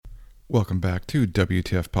Welcome back to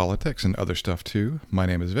WTF Politics and Other Stuff Too. My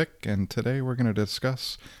name is Vic, and today we're going to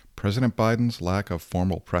discuss President Biden's lack of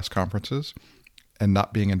formal press conferences and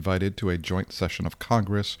not being invited to a joint session of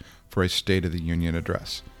Congress for a State of the Union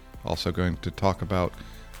address. Also going to talk about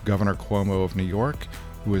Governor Cuomo of New York,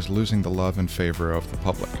 who is losing the love and favor of the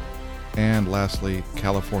public. And lastly,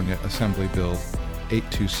 California Assembly Bill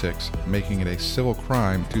 826, making it a civil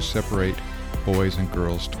crime to separate boys and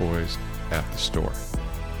girls' toys at the store.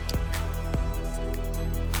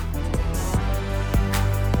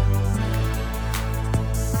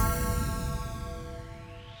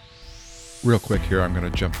 Real quick here, I'm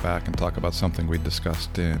going to jump back and talk about something we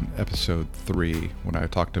discussed in episode 3 when I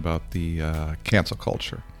talked about the cancel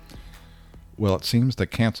culture. Well, it seems that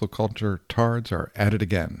cancel culture tards are at it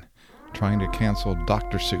again, trying to cancel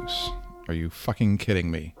Dr. Seuss. Are you fucking kidding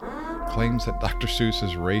me? Claims that Dr. Seuss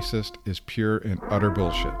is racist is pure and utter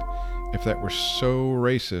bullshit. If that were so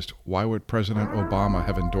racist, why would President Obama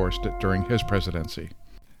have endorsed it during his presidency?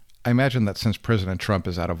 I imagine that since President Trump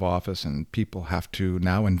is out of office and people have to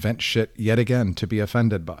now invent shit yet again to be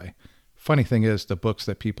offended by. Funny thing is, the books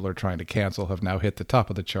that people are trying to cancel have now hit the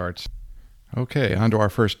top of the charts. Okay, on to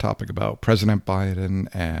our first topic about President Biden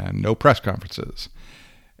and no press conferences.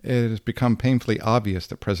 It has become painfully obvious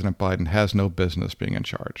that President Biden has no business being in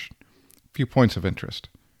charge. A few points of interest.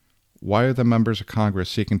 Why are the members of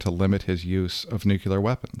Congress seeking to limit his use of nuclear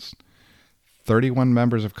weapons? 31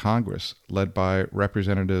 members of Congress, led by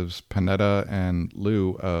Representatives Panetta and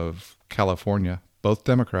Lieu of California, both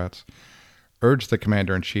Democrats, urged the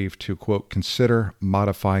Commander-in-Chief to, quote, consider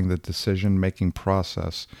modifying the decision-making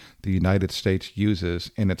process the United States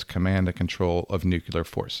uses in its command and control of nuclear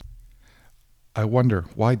force. I wonder,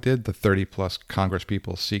 why did the 30-plus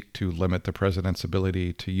Congresspeople seek to limit the president's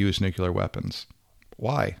ability to use nuclear weapons?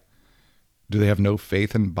 Why? Do they have no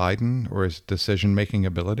faith in Biden or his decision-making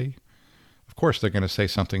ability? Of course, they're going to say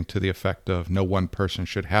something to the effect of no one person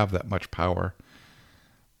should have that much power.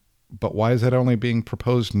 But why is that only being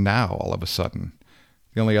proposed now all of a sudden?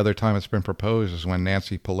 The only other time it's been proposed is when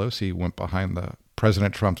Nancy Pelosi went behind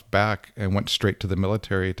President Trump's back and went straight to the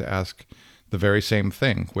military to ask the very same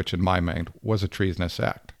thing, which in my mind was a treasonous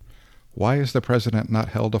act. Why has the president not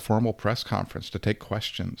held a formal press conference to take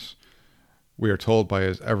questions? We are told by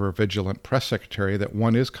his ever-vigilant press secretary that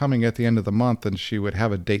one is coming at the end of the month and she would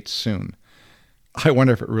have a date soon. I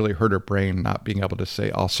wonder if it really hurt her brain not being able to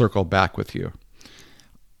say, I'll circle back with you.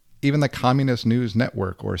 Even the Communist News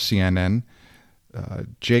Network, or CNN,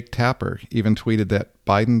 Jake Tapper, even tweeted that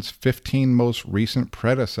Biden's 15 most recent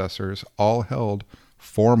predecessors all held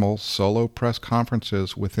formal solo press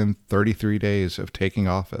conferences within 33 days of taking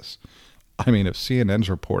office. I mean, if CNN's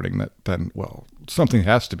reporting that, then, well, something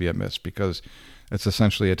has to be amiss because it's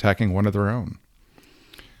essentially attacking one of their own.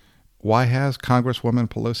 Why has Congresswoman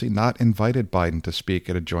Pelosi not invited Biden to speak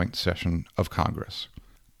at a joint session of Congress?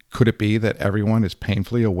 Could it be that everyone is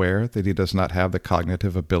painfully aware that he does not have the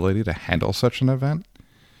cognitive ability to handle such an event?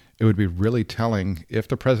 It would be really telling if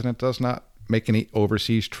the president does not make any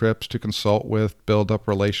overseas trips to consult with, build up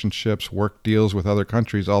relationships, work deals with other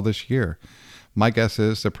countries all this year. My guess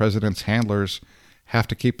is the president's handlers have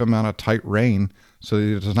to keep him on a tight rein so that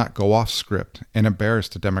he does not go off script and embarrass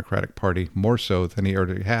the Democratic Party more so than he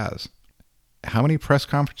already has. How many press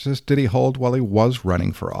conferences did he hold while he was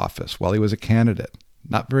running for office, while he was a candidate?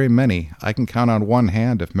 Not very many. I can count on one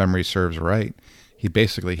hand if memory serves right. He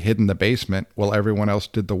basically hid in the basement while everyone else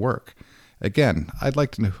did the work. Again, I'd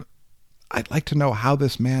like to know how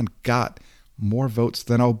this man got more votes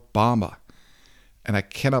than Obama. And I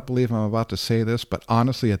cannot believe I'm about to say this, but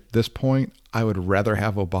honestly, at this point, I would rather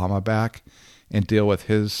have Obama back and deal with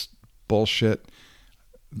his bullshit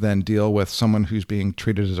than deal with someone who's being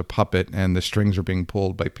treated as a puppet and the strings are being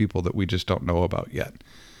pulled by people that we just don't know about yet.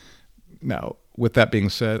 Now, with that being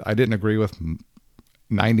said, I didn't agree with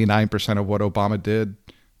 99% of what Obama did,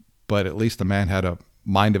 but at least the man had a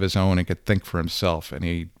mind of his own and could think for himself, and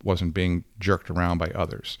he wasn't being jerked around by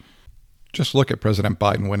others. Just look at President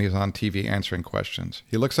Biden when he's on TV answering questions.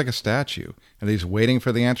 He looks like a statue, and he's waiting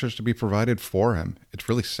for the answers to be provided for him. It's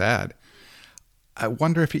really sad. I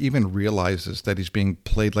wonder if he even realizes that he's being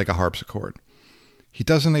played like a harpsichord. He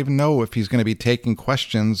doesn't even know if he's going to be taking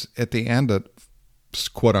questions at the end of,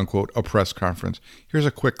 quote-unquote, a press conference. Here's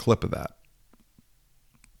a quick clip of that.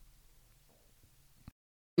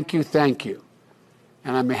 Thank you.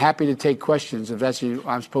 And I'm happy to take questions if that's what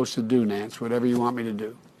I'm supposed to do, Nance, whatever you want me to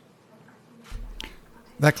do.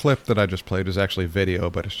 That clip that I just played is actually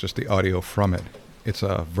video, but it's just the audio from it. It's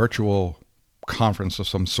a virtual conference of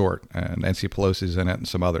some sort, and Nancy Pelosi's in it and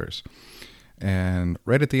some others. And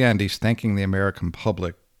right at the end, he's thanking the American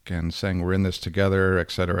public and saying we're in this together,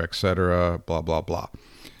 et cetera, blah, blah, blah.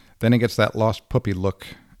 Then he gets that lost puppy look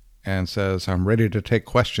and says, I'm ready to take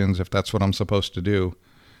questions if that's what I'm supposed to do.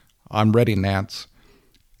 I'm ready, Nance.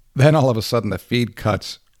 Then all of a sudden the feed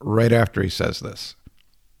cuts right after he says this.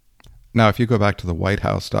 Now, if you go back to the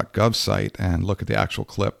whitehouse.gov site and look at the actual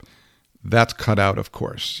clip, that's cut out, of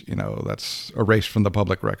course. You know, that's erased from the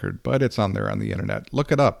public record, but it's on there on the internet.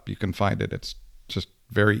 Look it up. You can find it. It's just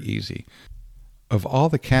very easy. Of all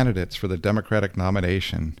the candidates for the Democratic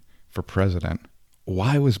nomination for president,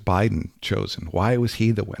 why was Biden chosen? Why was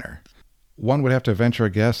he the winner? One would have to venture a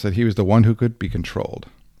guess that he was the one who could be controlled.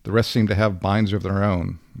 The rest seem to have minds of their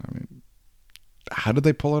own. I mean, how did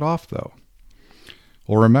they pull it off, though?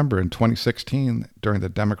 Well, remember, in 2016, during the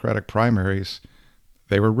Democratic primaries,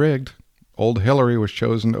 they were rigged. Old Hillary was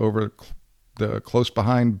chosen over the close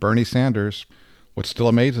behind Bernie Sanders. What still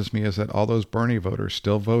amazes me is that all those Bernie voters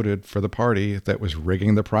still voted for the party that was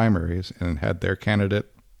rigging the primaries and had their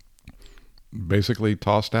candidate basically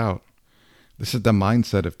tossed out. This is the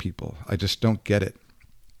mindset of people. I just don't get it.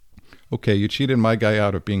 Okay, you cheated my guy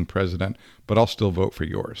out of being president, but I'll still vote for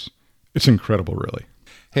yours. It's incredible, really.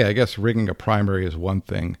 Hey, I guess rigging a primary is one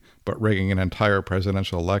thing, but rigging an entire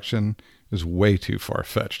presidential election is way too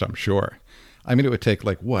far-fetched, I'm sure. I mean, it would take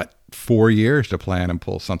 4 years to plan and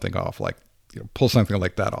pull something off, pull something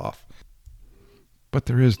like that off. But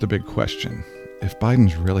there is the big question. If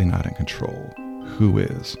Biden's really not in control, who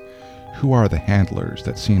is? Who are the handlers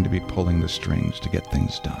that seem to be pulling the strings to get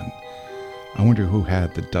things done? I wonder who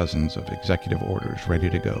had the dozens of executive orders ready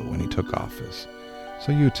to go when he took office.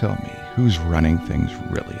 So you tell me, who's running things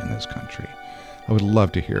really in this country? I would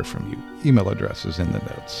love to hear from you. Email address is in the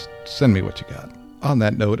notes. Send me what you got. On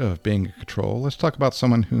that note of being in control, let's talk about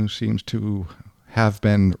someone who seems to have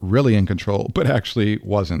been really in control, but actually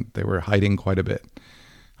wasn't. They were hiding quite a bit.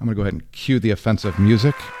 I'm going to go ahead and cue the offensive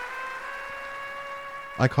music.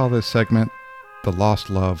 I call this segment The Lost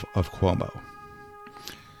Love of Cuomo.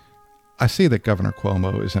 I see that Governor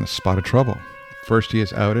Cuomo is in a spot of trouble. First, he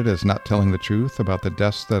is outed as not telling the truth about the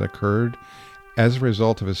deaths that occurred as a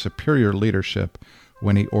result of his superior leadership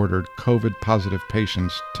when he ordered COVID-positive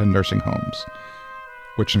patients to nursing homes,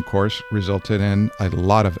 which, of course, resulted in a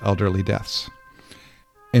lot of elderly deaths.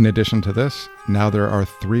 In addition to this, now there are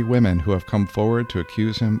 3 women who have come forward to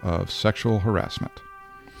accuse him of sexual harassment.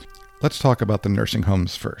 Let's talk about the nursing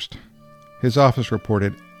homes first. His office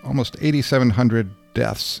reported almost 8,700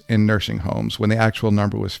 deaths in nursing homes when the actual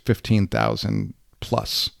number was 15,000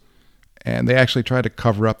 plus. And they actually tried to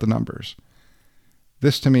cover up the numbers.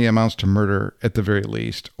 This to me amounts to murder at the very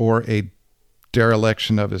least, or a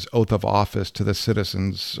dereliction of his oath of office to the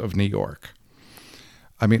citizens of New York.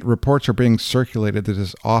 I mean, reports are being circulated that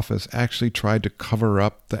his office actually tried to cover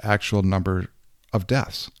up the actual number of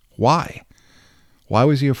deaths. Why? Why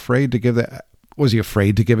was he afraid to give Was he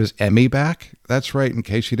afraid to give his Emmy back? That's right. In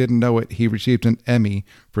case you didn't know it, he received an Emmy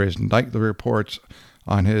for his nightly reports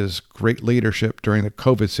on his great leadership during the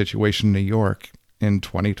COVID situation in New York in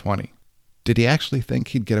 2020. Did he actually think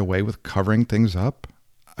he'd get away with covering things up?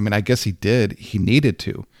 I mean, I guess he did. He needed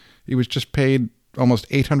to. He was just paid almost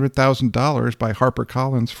 $800,000 by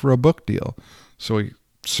HarperCollins for a book deal. So he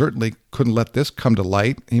certainly couldn't let this come to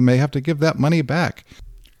light. He may have to give that money back.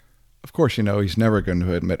 Of course, he's never going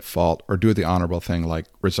to admit fault or do the honorable thing like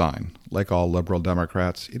resign. Like all liberal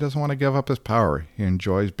Democrats, he doesn't want to give up his power. He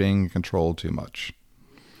enjoys being controlled too much.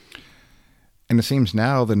 And it seems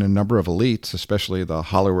now that a number of elites, especially the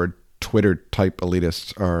Hollywood Twitter-type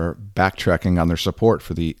elitists, are backtracking on their support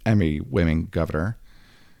for the Emmy-winning governor.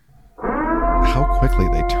 How quickly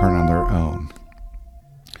they turn on their own.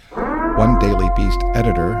 One Daily Beast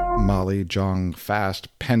editor, Molly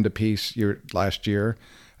Jong-Fast, penned a piece last year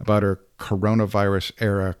about her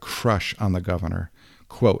coronavirus-era crush on the governor.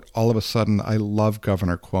 Quote, all of a sudden, I love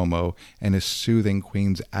Governor Cuomo and his soothing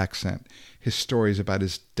Queen's accent, his stories about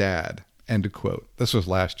his dad, end quote. This was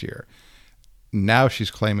last year. Now she's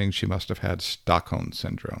claiming she must have had Stockholm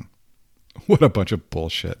Syndrome. What a bunch of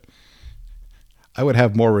bullshit. I would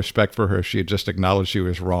have more respect for her if she had just acknowledged she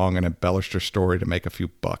was wrong and embellished her story to make a few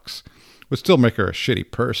bucks. Would still make her a shitty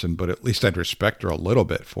person, but at least I'd respect her a little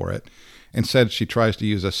bit for it. Instead, she tries to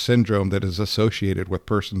use a syndrome that is associated with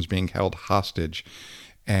persons being held hostage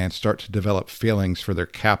and start to develop feelings for their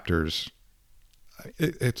captors.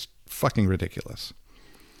 It's fucking ridiculous.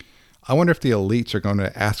 I wonder if the elites are going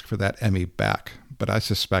to ask for that Emmy back, but I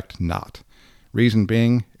suspect not. Reason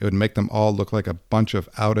being, it would make them all look like a bunch of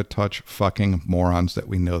out-of-touch fucking morons that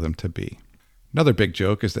we know them to be. Another big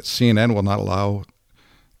joke is that CNN will not allow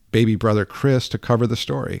baby brother Chris to cover the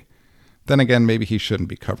story. Then again, maybe he shouldn't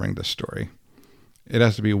be covering this story. It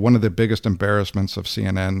has to be one of the biggest embarrassments of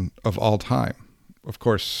CNN of all time. Of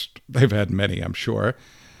course, they've had many, I'm sure.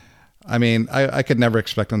 I mean, I could never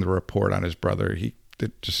expect him to report on his brother.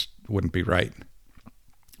 It just wouldn't be right.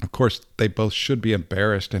 Of course, they both should be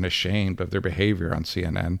embarrassed and ashamed of their behavior on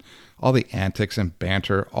CNN. All the antics and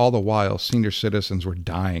banter, all the while senior citizens were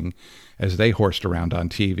dying as they horsed around on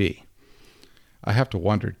TV. I have to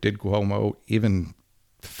wonder, did Cuomo even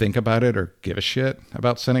think about it or give a shit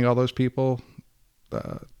about sending all those people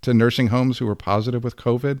to nursing homes who were positive with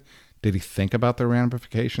COVID? Did he think about the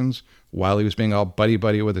ramifications while he was being all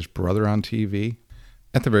buddy-buddy with his brother on TV?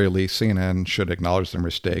 At the very least, CNN should acknowledge their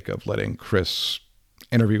mistake of letting Chris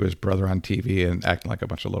interview his brother on TV and acting like a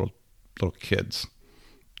bunch of little kids.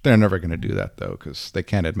 They're never going to do that, though, because they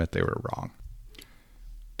can't admit they were wrong.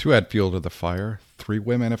 To add fuel to the fire, 3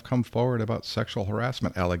 women have come forward about sexual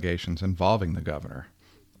harassment allegations involving the governor.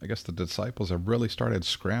 I guess the disciples have really started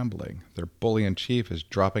scrambling. Their bully-in-chief is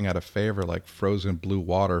dropping out of favor like frozen blue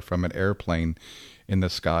water from an airplane in the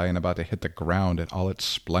sky and about to hit the ground in all its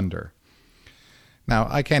splendor. Now,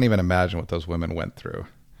 I can't even imagine what those women went through.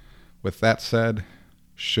 With that said,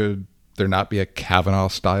 should there not be a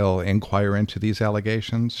Kavanaugh-style inquiry into these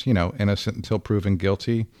allegations? You know, innocent until proven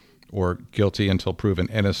guilty, or guilty until proven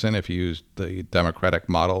innocent if you use the Democratic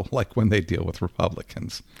model, like when they deal with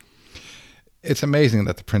Republicans. It's amazing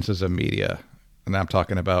that the princes of media, and I'm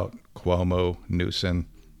talking about Cuomo, Newsom,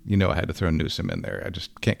 you know I had to throw Newsom in there. I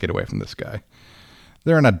just can't get away from this guy.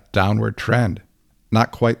 They're in a downward trend.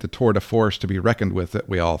 Not quite the tour de force to be reckoned with that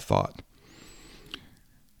we all thought.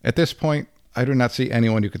 At this point, I do not see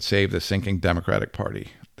anyone who could save the sinking Democratic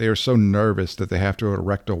Party. They are so nervous that they have to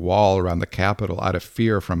erect a wall around the Capitol out of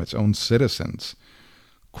fear from its own citizens.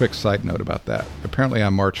 Quick side note about that. Apparently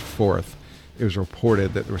on March 4th, it was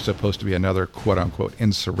reported that there was supposed to be another quote-unquote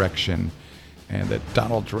insurrection and that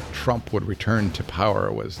Donald Trump would return to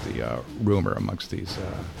power was the rumor amongst these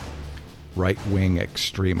right-wing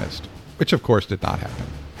extremists, which of course did not happen.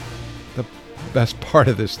 The best part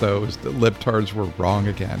of this, though, is the libtards were wrong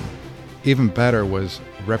again. Even better was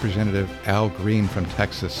Representative Al Green from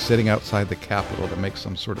Texas sitting outside the Capitol to make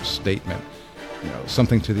some sort of statement,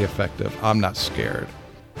 something to the effect of, "I'm not scared."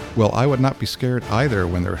 Well, I would not be scared either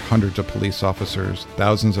when there are hundreds of police officers,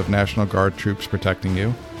 thousands of National Guard troops protecting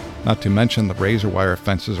you, not to mention the razor wire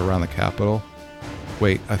fences around the Capitol.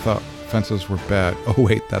 Wait, I thought fences were bad. Oh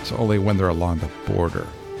wait, that's only when they're along the border.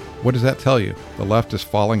 What does that tell you? The left is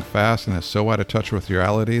falling fast and is so out of touch with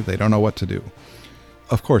reality, they don't know what to do.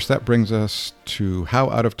 Of course, that brings us to how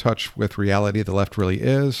out of touch with reality the left really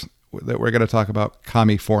is, that we're going to talk about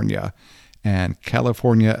California and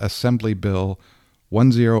California Assembly Bill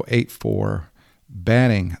 1084,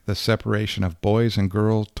 banning the separation of boys and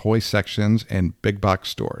girls toy sections in big box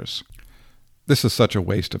stores. This is such a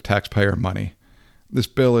waste of taxpayer money. This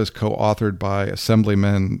bill is co-authored by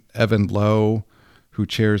Assemblyman Evan Lowe, who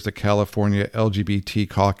chairs the California LGBT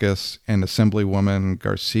caucus, and Assemblywoman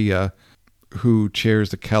Garcia, who chairs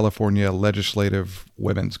the California Legislative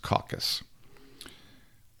Women's Caucus.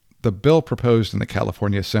 The bill proposed in the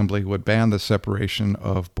California Assembly would ban the separation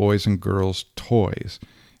of boys and girls' toys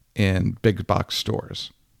in big box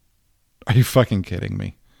stores. Are you fucking kidding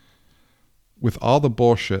me? With all the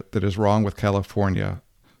bullshit that is wrong with California,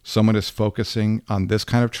 someone is focusing on this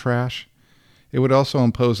kind of trash? It would also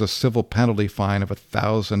impose a civil penalty fine of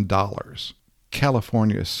 $1,000.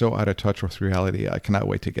 California is so out of touch with reality, I cannot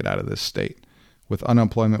wait to get out of this state. With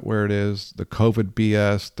unemployment where it is, the COVID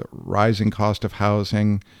BS, the rising cost of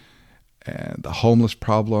housing, and the homeless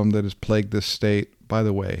problem that has plagued this state. By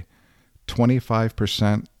the way,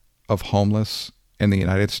 25% of homeless in the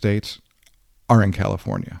United States are in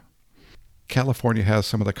California. California has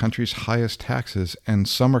some of the country's highest taxes, and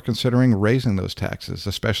some are considering raising those taxes,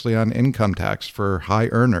 especially on income tax for high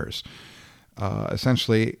earners.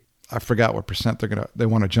 Essentially, I forgot what percent they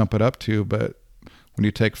want to jump it up to, but when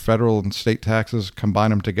you take federal and state taxes,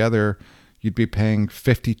 combine them together, you'd be paying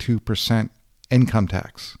 52% income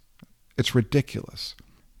tax. It's ridiculous.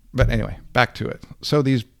 But anyway, back to it. So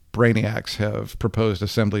these brainiacs have proposed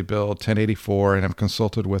Assembly Bill 1084 and have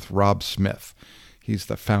consulted with Rob Smith. He's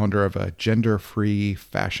the founder of a gender-free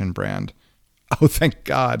fashion brand. Oh, thank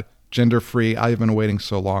God, gender-free. I've been waiting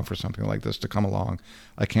so long for something like this to come along.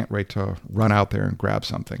 I can't wait to run out there and grab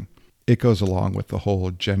something. It goes along with the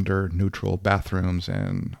whole gender-neutral bathrooms,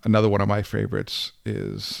 and another one of my favorites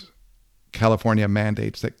is California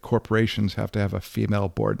mandates that corporations have to have a female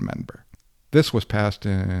board member. This was passed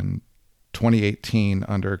in 2018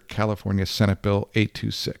 under California Senate Bill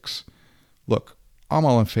 826. Look, I'm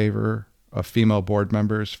all in favor of female board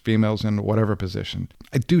members, females in whatever position.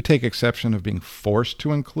 I do take exception of being forced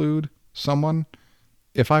to include someone,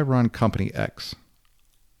 If I run Company X,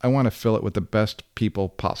 I want to fill it with the best people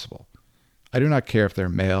possible. I do not care if they're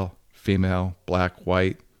male, female, black,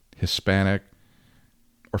 white, Hispanic,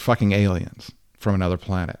 or fucking aliens from another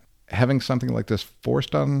planet. Having something like this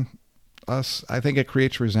forced on us, I think it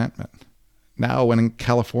creates resentment. Now, when in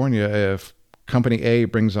California, if Company A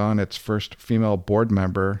brings on its first female board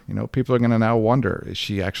member, people are going to now wonder, is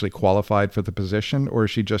she actually qualified for the position, or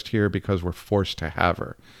is she just here because we're forced to have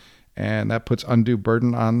her? And that puts undue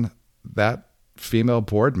burden on that female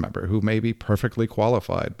board member who may be perfectly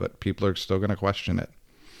qualified, but people are still going to question it.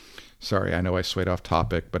 Sorry, I know I swayed off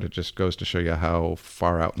topic, but it just goes to show you how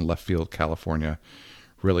far out in left field California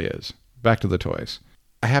really is. Back to the toys.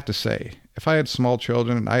 I have to say, if I had small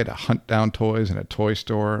children and I had to hunt down toys in a toy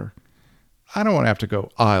store, I don't want to have to go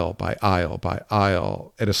aisle by aisle by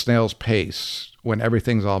aisle at a snail's pace when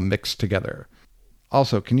everything's all mixed together.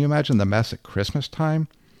 Also, can you imagine the mess at Christmas time?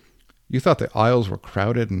 You thought the aisles were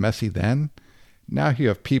crowded and messy then? Now you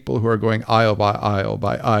have people who are going aisle by aisle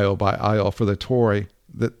by aisle by aisle for the toy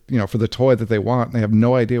that they want, and they have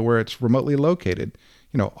no idea where it's remotely located.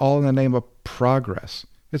 All in the name of progress.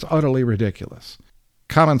 It's utterly ridiculous.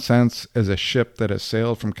 Common sense is a ship that has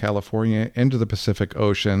sailed from California into the Pacific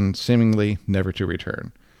Ocean, seemingly never to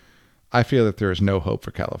return. I feel that there is no hope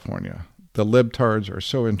for California. The libtards are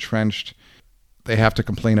so entrenched, they have to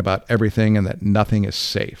complain about everything and that nothing is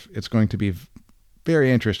safe. It's going to be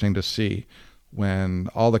very interesting to see when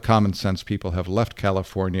all the common sense people have left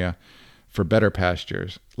California for better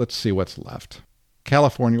pastures. Let's see what's left.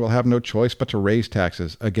 California will have no choice but to raise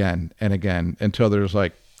taxes again and again until there's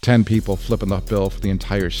 10 people flipping the bill for the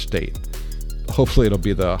entire state. Hopefully it'll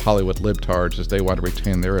be the Hollywood libtards, as they want to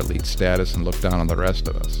retain their elite status and look down on the rest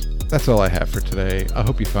of us. That's all I have for today. I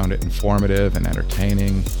hope you found it informative and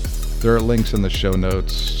entertaining. There are links in the show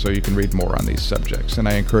notes so you can read more on these subjects, and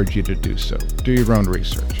I encourage you to do so. Do your own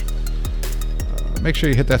research. Make sure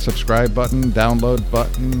you hit that subscribe button, download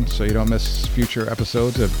button, so you don't miss future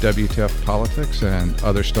episodes of WTF Politics and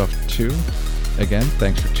other stuff too. Again,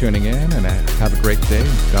 thanks for tuning in, and have a great day.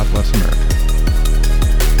 God bless America.